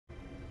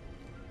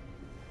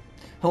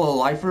Hello,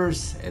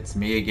 lifers. It's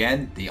me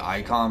again, the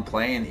Icon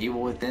playing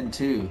Evil Within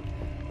 2.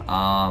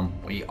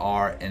 We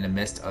are in the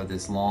midst of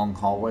this long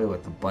hallway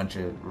with a bunch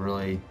of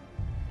really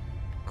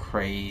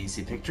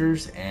crazy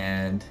pictures,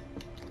 and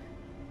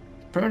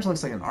pretty much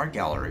looks like an art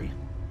gallery.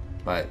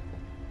 But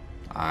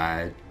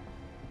I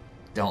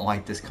don't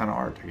like this kind of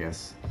art, I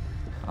guess.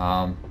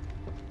 Um,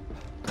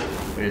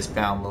 we just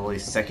found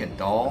Lily's second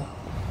doll,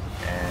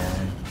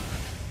 and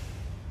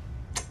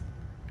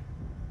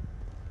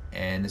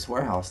in this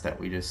warehouse that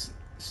we just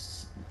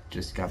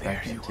got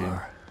back There you into.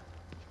 are.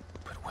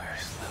 But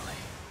where's Lily?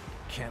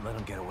 Can't let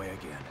him get away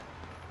again.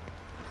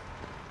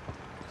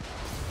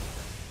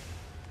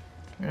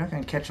 You're not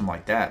gonna catch him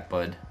like that,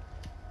 bud.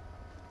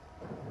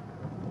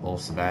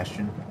 Old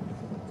Sebastian.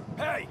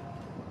 Hey!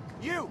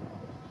 You!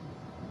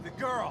 The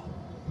girl!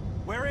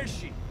 Where is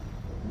she?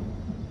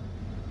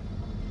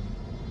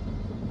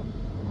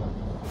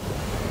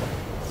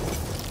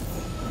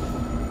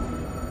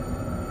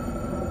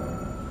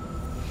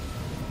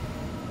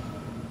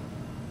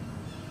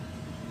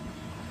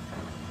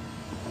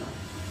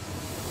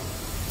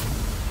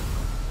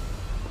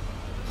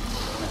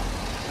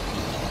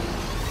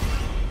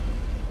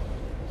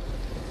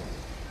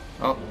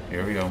 Oh,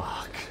 here we go.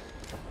 Fuck.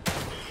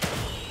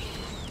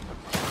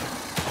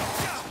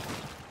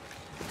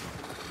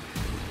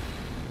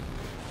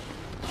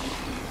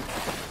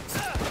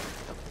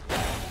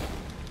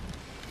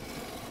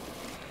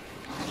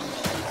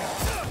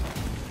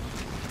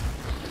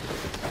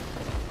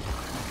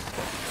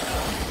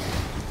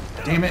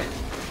 Damn it!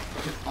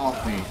 Get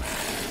off me.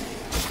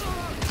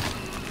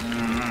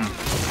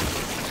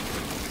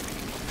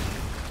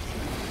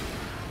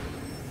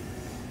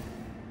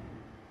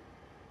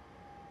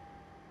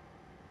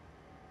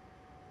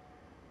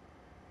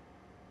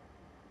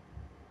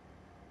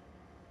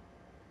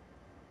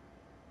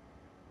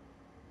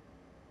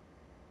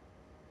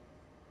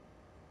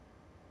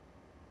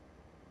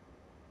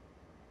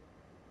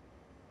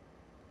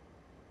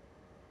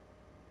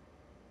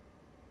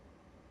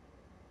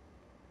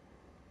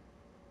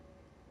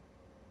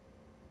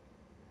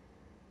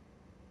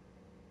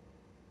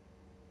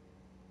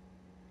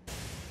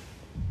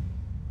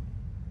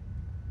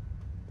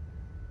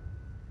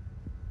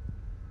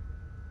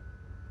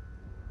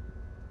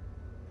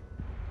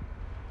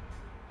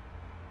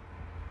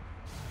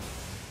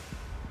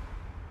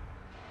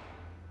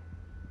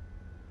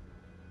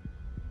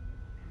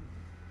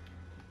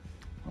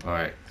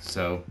 Alright,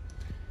 so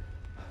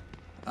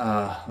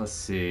let's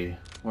see.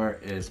 Where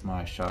is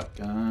my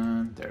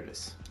shotgun? There it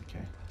is.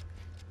 Okay.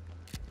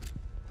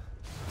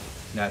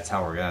 That's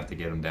how we're gonna have to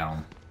get him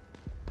down.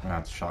 We're gonna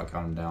have to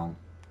shotgun him down.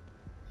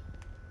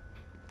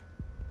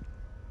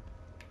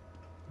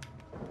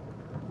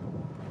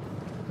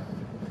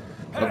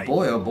 Hey! Oh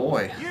boy, oh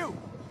boy. You!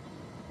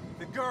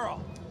 The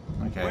girl!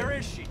 Okay. Where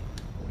is she?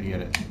 We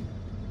get it.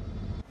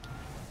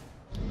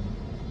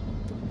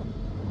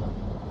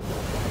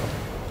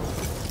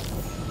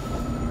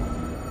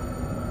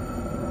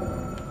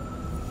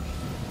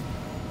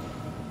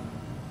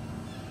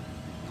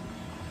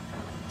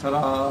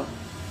 Ta-da!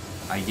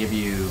 I give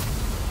you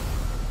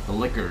the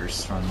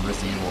liquors from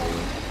Resident Evil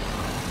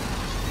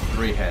with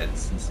 3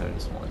 heads instead of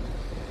just 1.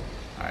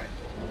 Alright.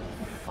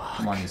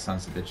 Come on, you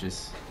sons of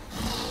bitches.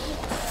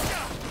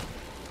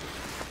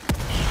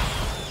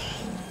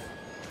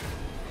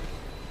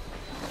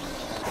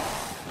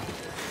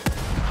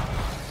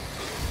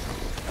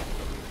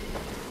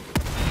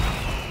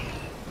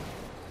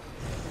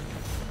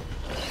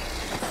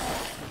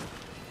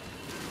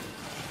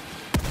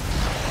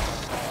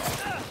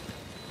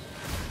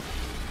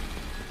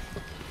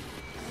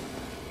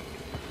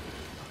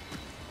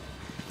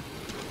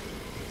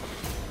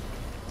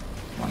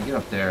 Come on, get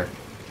up there.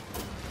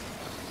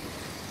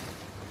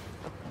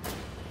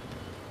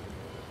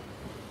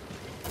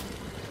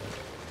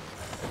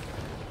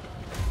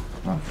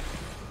 Come on.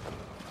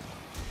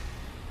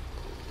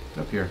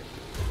 Get up here.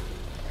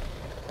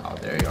 Oh,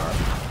 there you are.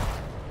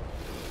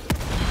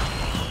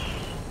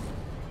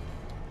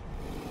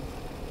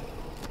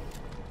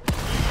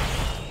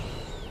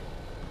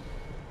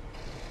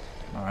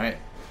 Alright.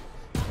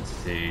 Let's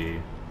see.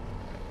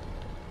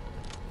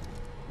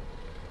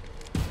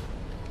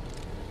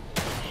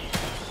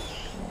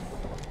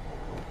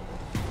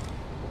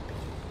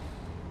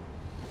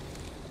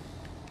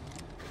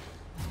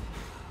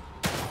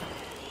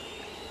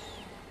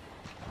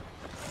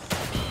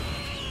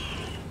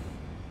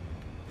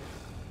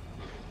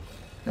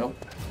 Nope.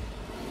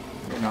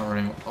 You're not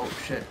running. Oh,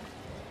 shit.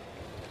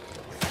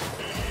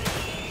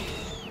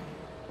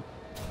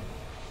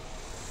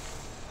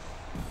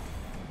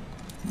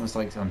 Almost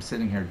like I'm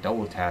sitting here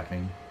double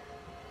tapping.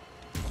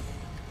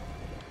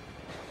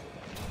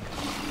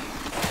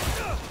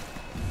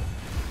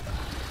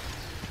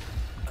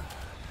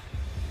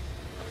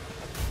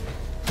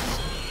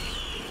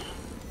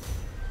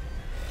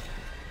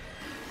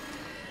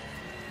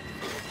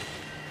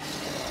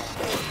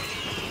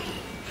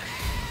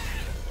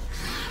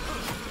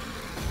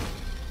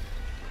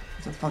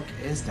 What the fuck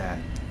is that?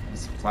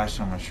 It's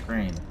flashing on my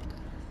screen.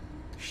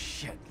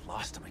 Shit,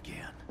 lost him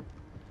again.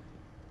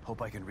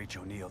 Hope I can reach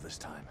O'Neill this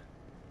time.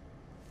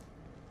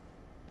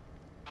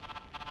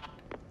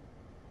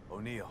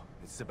 O'Neill,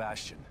 it's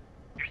Sebastian.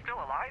 You're still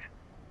alive?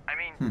 I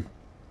mean,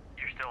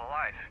 you're still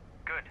alive.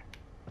 Good.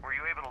 Were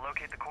you able to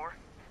locate the core?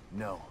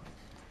 No,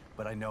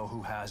 but I know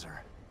who has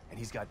her. And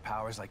he's got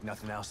powers like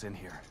nothing else in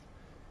here.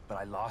 But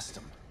I lost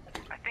him.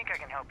 I think I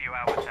can help you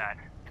out with that.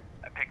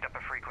 I picked up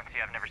a frequency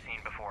I've never seen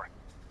before.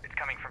 It's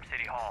coming from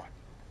City Hall.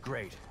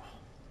 Great.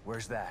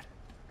 Where's that?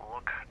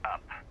 Look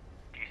up.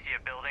 Do you see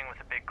a building with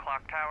a big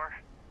clock tower?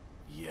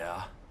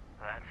 Yeah.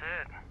 That's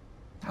it.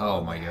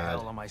 Oh my How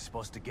god. am I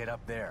supposed to get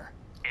up there?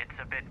 It's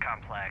a bit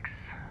complex.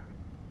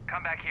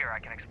 Come back here, I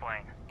can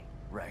explain.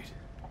 Right.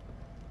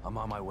 I'm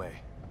on my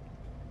way.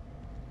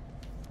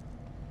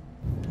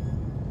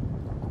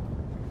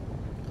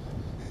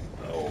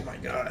 Oh my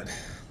god.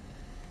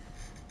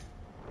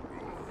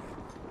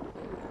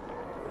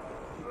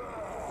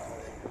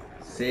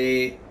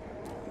 See,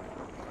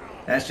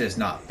 that's just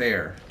not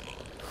fair.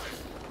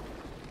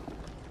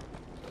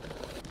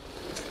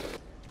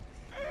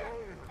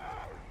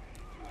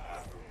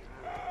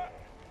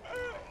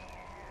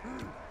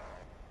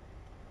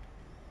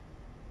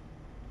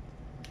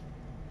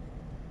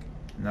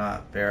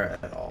 Not fair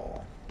at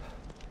all.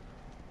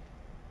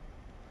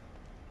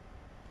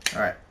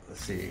 Alright,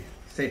 let's see.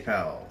 Safe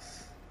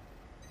house.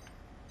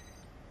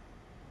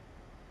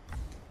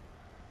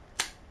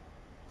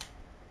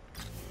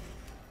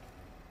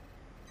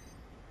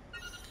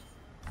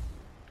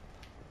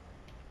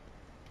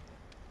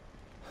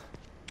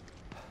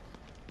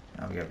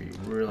 Now we gotta be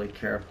really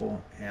careful,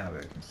 and I'm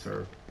gonna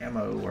conserve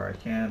ammo where I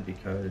can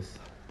because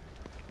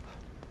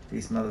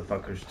these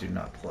motherfuckers do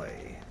not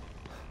play.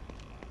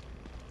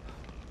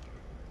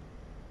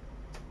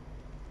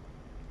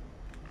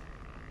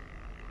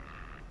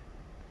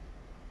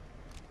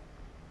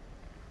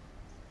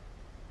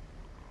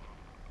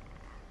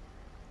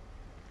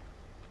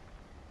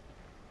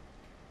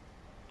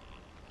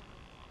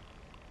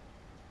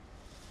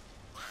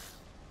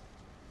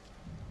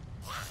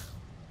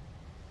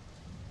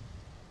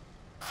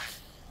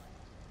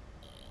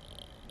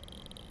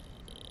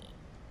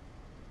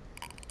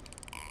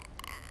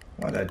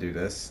 Why'd I do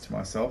this to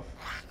myself?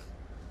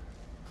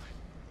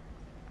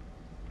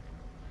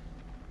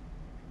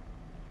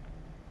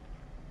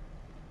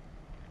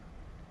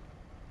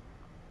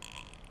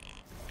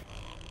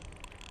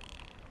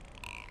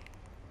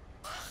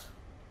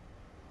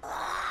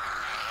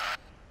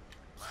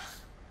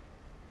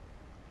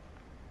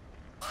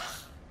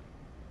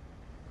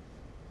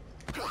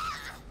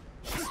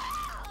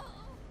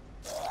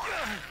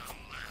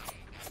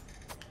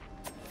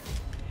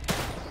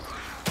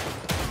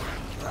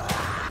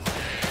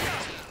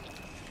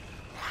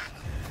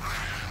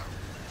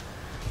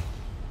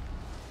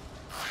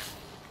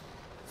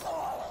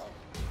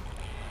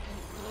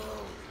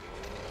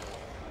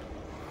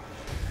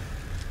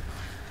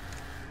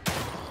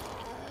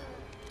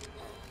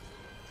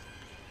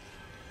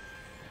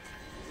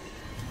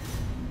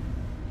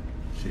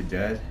 She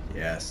dead?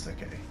 Yes,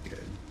 okay,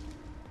 good.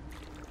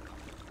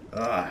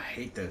 Ugh, I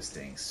hate those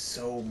things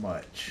so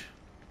much.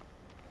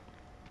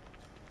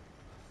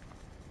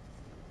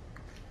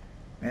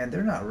 Man,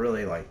 they're not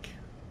really, like,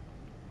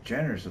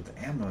 generous with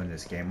the ammo in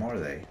this game, are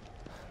they?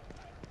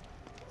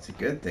 It's a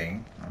good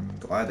thing. I'm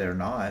glad they're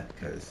not,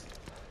 because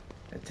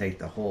it'd take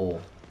the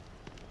whole...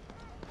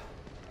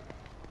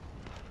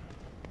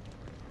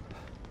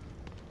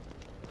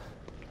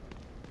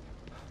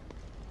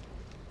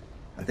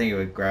 I think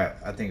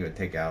it would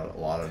take out a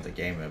lot of the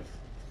game if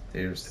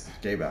they just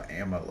gave out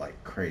ammo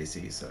like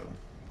crazy. So,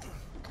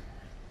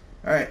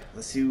 all right,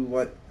 let's see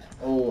what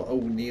old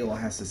O'Neill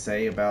has to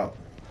say about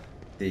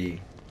the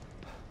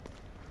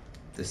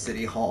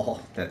city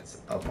hall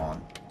that's up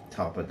on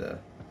top of the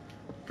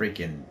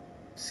freaking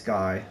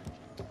sky.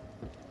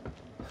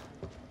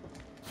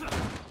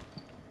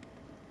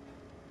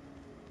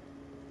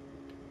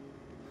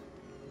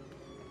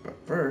 But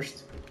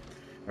first,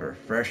 a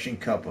refreshing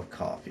cup of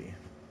coffee.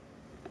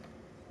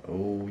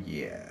 Oh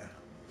yeah,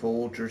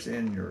 Folgers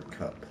in your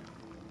cup.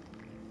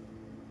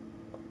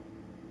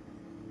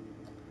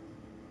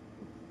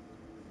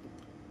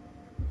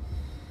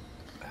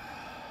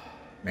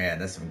 Man,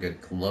 that's some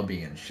good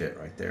Colombian shit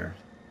right there.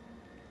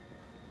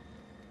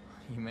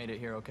 You made it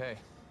here okay.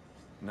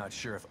 Not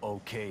sure if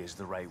okay is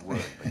the right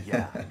word, but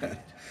yeah, I did it.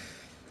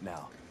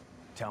 Now,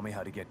 tell me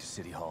how to get to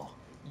City Hall.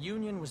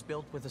 Union was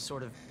built with a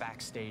sort of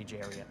backstage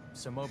area,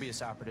 so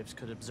Mobius operatives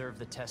could observe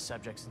the test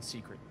subjects in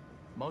secret.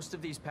 Most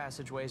of these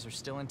passageways are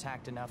still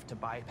intact enough to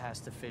bypass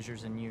the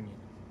fissures in Union.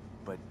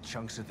 But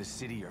chunks of the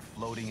city are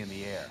floating in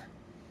the air.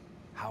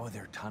 How are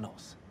there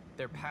tunnels?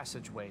 They're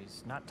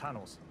passageways, not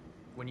tunnels.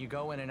 When you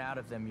go in and out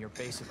of them, you're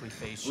basically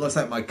phase Looks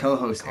like my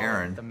co-host Call it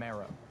Aaron. the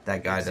marrow.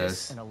 That guy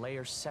Exists does. in a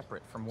layer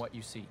separate from what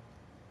you see.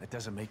 That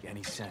doesn't make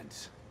any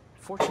sense.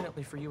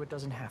 Fortunately for you, it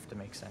doesn't have to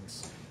make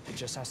sense. It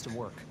just has to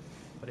work.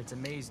 But it's a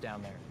maze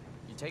down there.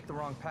 You take the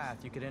wrong path,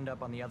 you could end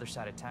up on the other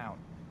side of town.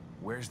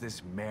 Where's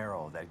this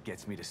marrow that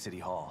gets me to City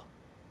Hall?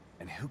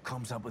 And who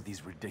comes up with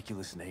these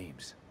ridiculous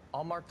names?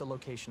 I'll mark the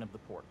location of the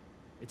port.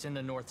 It's in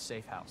the north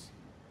safe house.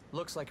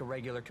 Looks like a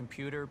regular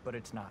computer, but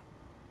it's not.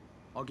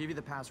 I'll give you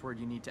the password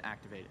you need to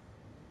activate it.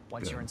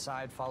 Once Good. you're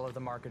inside, follow the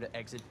marker to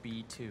exit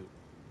B2.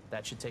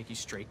 That should take you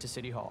straight to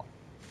City Hall.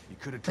 You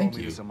could have told Thank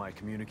me you. this on my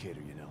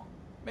communicator, you know.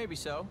 Maybe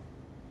so,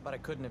 but I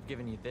couldn't have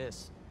given you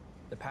this.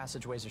 The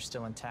passageways are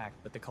still intact,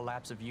 but the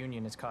collapse of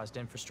Union has caused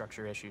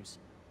infrastructure issues.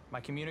 My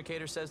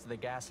communicator says that the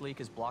gas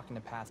leak is blocking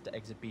the path to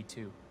exit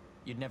B2.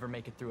 You'd never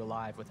make it through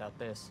alive without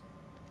this.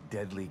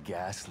 Deadly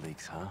gas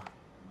leaks, huh?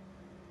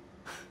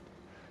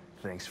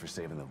 Thanks for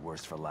saving the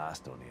worst for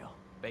last, O'Neill.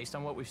 Based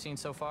on what we've seen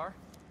so far,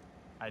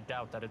 I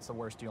doubt that it's the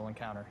worst you'll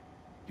encounter.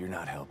 You're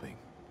not helping.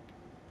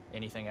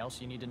 Anything else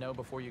you need to know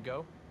before you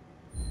go?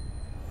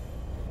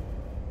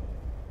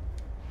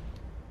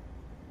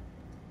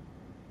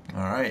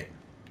 All right.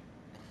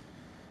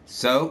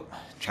 So,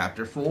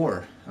 chapter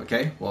 4.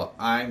 Okay, well,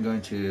 I'm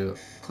going to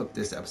clip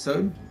this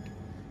episode,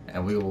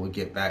 and we will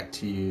get back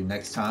to you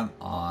next time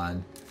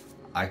on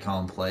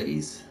Icon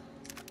Plays.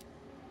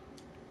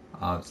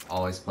 It's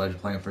always a pleasure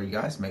playing for you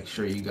guys. Make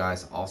sure you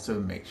guys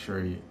also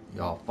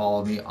y'all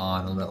follow me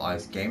on Limit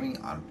Lives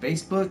Gaming on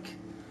Facebook.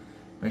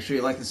 Make sure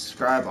you like and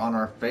subscribe on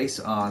our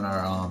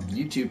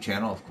YouTube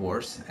channel, of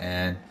course.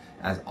 And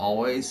as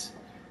always,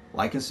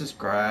 like and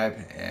subscribe,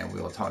 and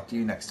we will talk to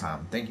you next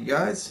time. Thank you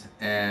guys,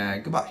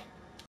 and goodbye.